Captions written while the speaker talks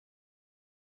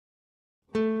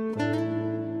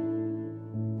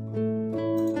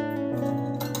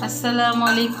আসসালামু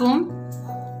আলাইকুম,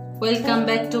 welcome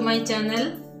back to my channel.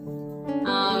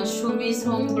 Sumi's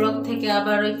home blog থেকে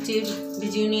আবার একটি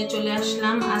ভিডিও নিয়ে চলে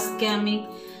আসলাম। আজকে আমি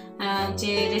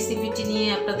যে রেসিপিটি নিয়ে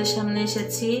আপনাদের সামনে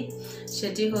এসেছি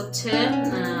সেটি হচ্ছে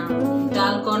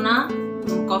ডালগোনা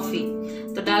কফি।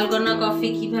 তো ডালগোনা কফি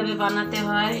কিভাবে বানাতে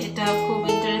হয়, এটা খুব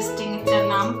ইন্টারেস্টিং একটা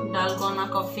নাম, ডালগোনা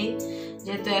কফি,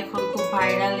 যেহেতু এখন খুব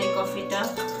ভাইরাল এই কফিটা।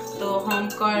 তো হোম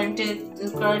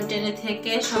কোয়ারেন্টাইনে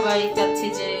থেকে সবাই চাচ্ছি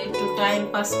যে একটু টাইম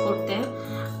পাস করতে।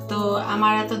 তো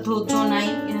আমার এত ধৈর্য নাই,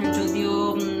 যদিও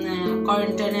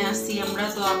কোয়ারেন্টাইনে আসছি আমরা।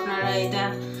 তো আপনারা এটা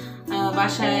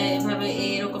বাসায় এভাবে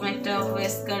এরকম একটা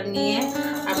হুইস্কার নিয়ে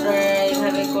আপনারা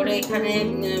এইভাবে করে এখানে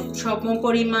সম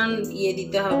পরিমাণ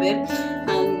দিতে হবে।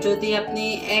 যদি আপনি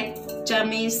 1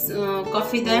 চামচ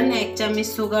কফি দেন, 1 চামচ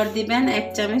সুগার দিবেন, 1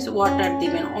 চামচ ওয়াটার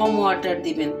দিবেন, ওয়াটার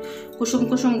দিবেন। কুসুম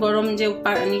কুসুম গরম যে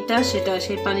পানিটা,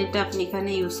 সেই পানিটা আপনি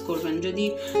এখানে ইউজ করবেন। যদি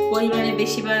পরিমাণে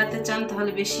বেশি বাড়াতে চান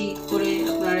তাহলে বেশি করে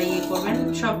আপনারা করবেন,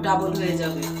 সব ডাবল হয়ে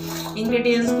যাবে,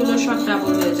 ইনগ্রেডিয়েন্টসগুলো সব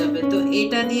ডাবল হয়ে যাবে। তো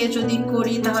এটা দিয়ে যদি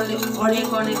করি তাহলে অনেক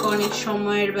অনেক অনেক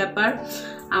সময়ের ব্যাপার।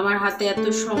 আমার হাতে এত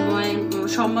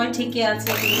সময় ঠিকই আছে,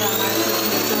 কিন্তু আমার এত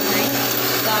ধৈর্য নাই।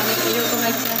 তো আমি এরকম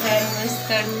একটা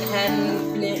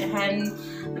হ্যান্ড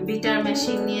বিটার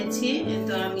মেশিন নিয়েছি।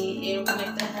 তো আমি এরকম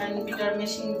একটা হ্যান্ড বিটার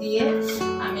মেশিন দিয়ে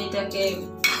আমি এটাকে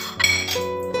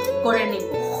করে নিব।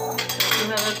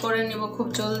 কিভাবে করে নিব, খুব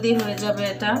জলদি হয়ে যাবে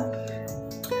এটা।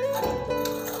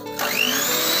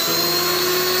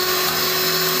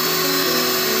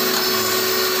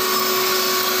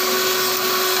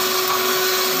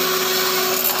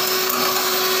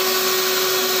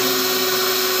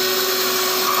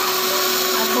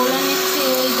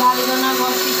 ডালগোনা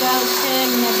কফিটা হচ্ছে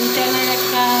ব্রিটেনের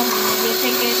একটা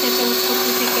থেকে এসেছে,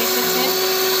 উৎপত্তি থেকে এসেছে।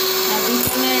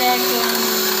 ব্রিটেনের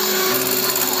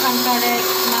ওখানকার এক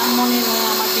নাম মনে নয়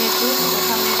আমার, যেহেতু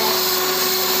ওখানের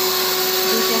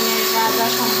ব্রিটেনের রাজা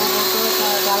সম্ভবত এটা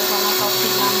ডালগোনা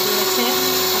কফির নাম দিয়েছে।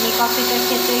 আমি কফিটা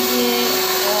খেতে গিয়ে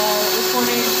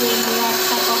উপরের যে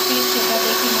লেয়ারটা কফি, সেটা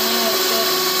দেখে মনে হয়েছে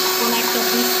কোনো একটা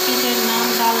বিস্কিটের নাম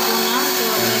ডালগোনা। তো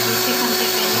মেবি সেখান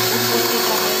থেকে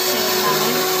উৎপত্তিটা হয়েছে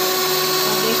নামের।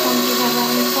 দেখুন কীভাবে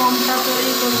আমি ফর্মটা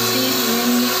তৈরি করছি।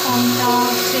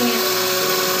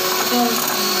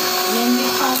 মেনলি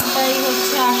ফর্মটাই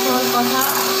হচ্ছে আসল কথা।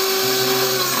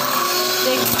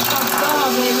 শক্ত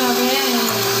হবে এভাবে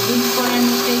বিট করে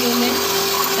নিতে গেলে।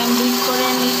 আমি বিট করে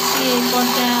নিচ্ছি। এই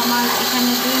পর্যায়ে আমার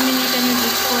এখানে 2 মিনিট আমি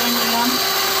বিট করে নিলাম।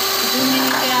 2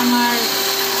 মিনিটে আমার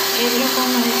এরকম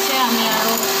হয়েছে। আমি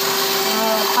আরও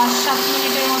 5-7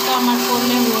 মিনিটের মতো আমার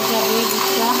করলে হয়ে যাবে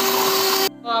বিটটা।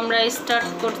 তো আমরা স্টার্ট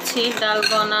করছি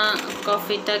ডালগোনা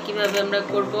কফিটা কিভাবে আমরা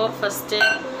করব। ফার্স্টে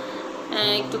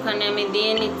একটুখানি আমি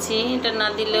দিয়ে নিচ্ছি, এটা না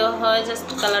দিলেও হয়, জাস্ট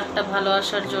কালারটা ভালো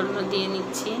আসার জন্য দিয়ে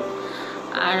নিচ্ছি।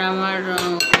 আর আমার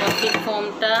কফির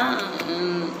ফোমটা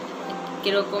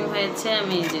কীরকম হয়েছে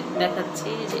আমি দেখাচ্ছি,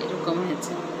 যে এরকম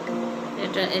হয়েছে।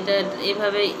 এটা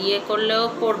এভাবে করলেও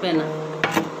পড়বে না,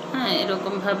 হ্যাঁ,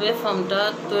 এরকমভাবে ফোমটা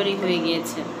তৈরি হয়ে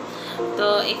গিয়েছে। তো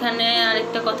এখানে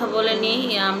আরেকটা কথা বলে নিই,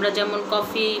 আমরা যেমন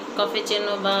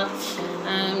কফিচিনো বা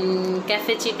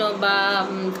ক্যাফেচিনো বা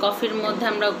কফির মধ্যে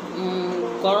আমরা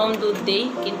গরম দুধ দিই,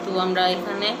 কিন্তু আমরা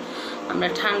এখানে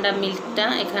ঠান্ডা মিল্কটা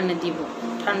এখানে দিব।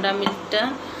 ঠান্ডা মিল্কটা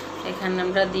এখানে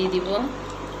আমরা দিয়ে দিব।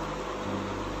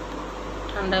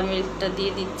 ঠান্ডা মিল্কটা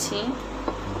দিয়ে দিচ্ছি।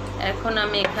 এখন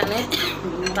আমি এখানে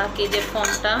বাকি যে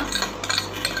ফর্মটা,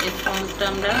 এই ফর্মটা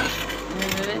আমরা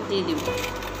এভাবে দিয়ে দিব।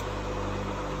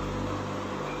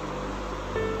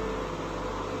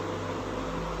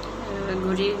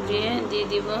 ঘুরিয়ে ঘুরিয়ে দিয়ে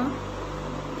দিব।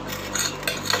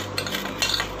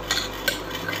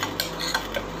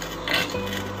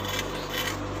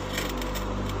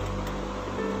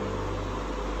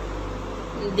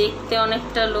 দেখতে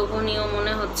অনেকটা লোভনীয়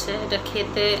মনে হচ্ছে, এটা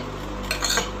খেতে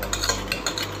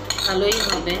ভালোই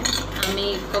হবে। আমি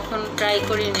কখন ট্রাই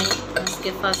করিনি, আজকে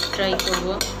ফার্স্ট ট্রাই করব।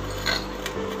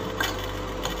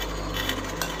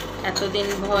 এতদিন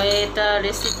ভয়ে এটা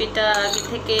রেসিপিটা আগে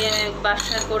থেকে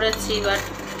বাসা করেছি, বাট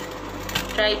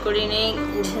ট্রাই করিনি,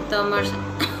 যেহেতু আমার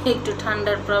একটু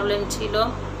ঠান্ডার প্রবলেম ছিল,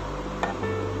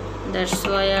 দ্যাটস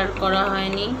ওয়াই আর করা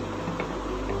হয়নি।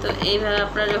 তো এইভাবে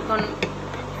আপনারা যখন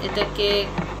এটাকে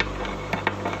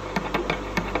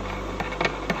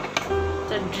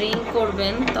ড্রিঙ্ক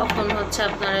করবেন তখন হচ্ছে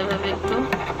আপনারা এভাবে একটু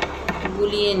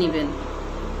গুলিয়ে নেবেন।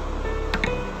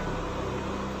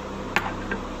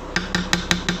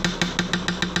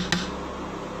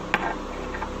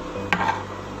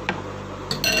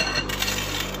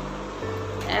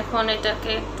 এখন এটাকে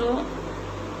একটু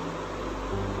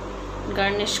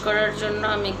গার্নিশ করার জন্য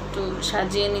আমি একটু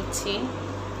সাজিয়ে নিচ্ছি।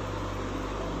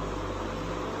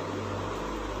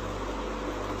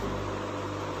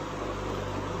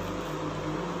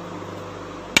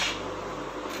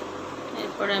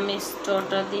 পরে আমি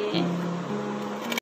স্টটা দিয়ে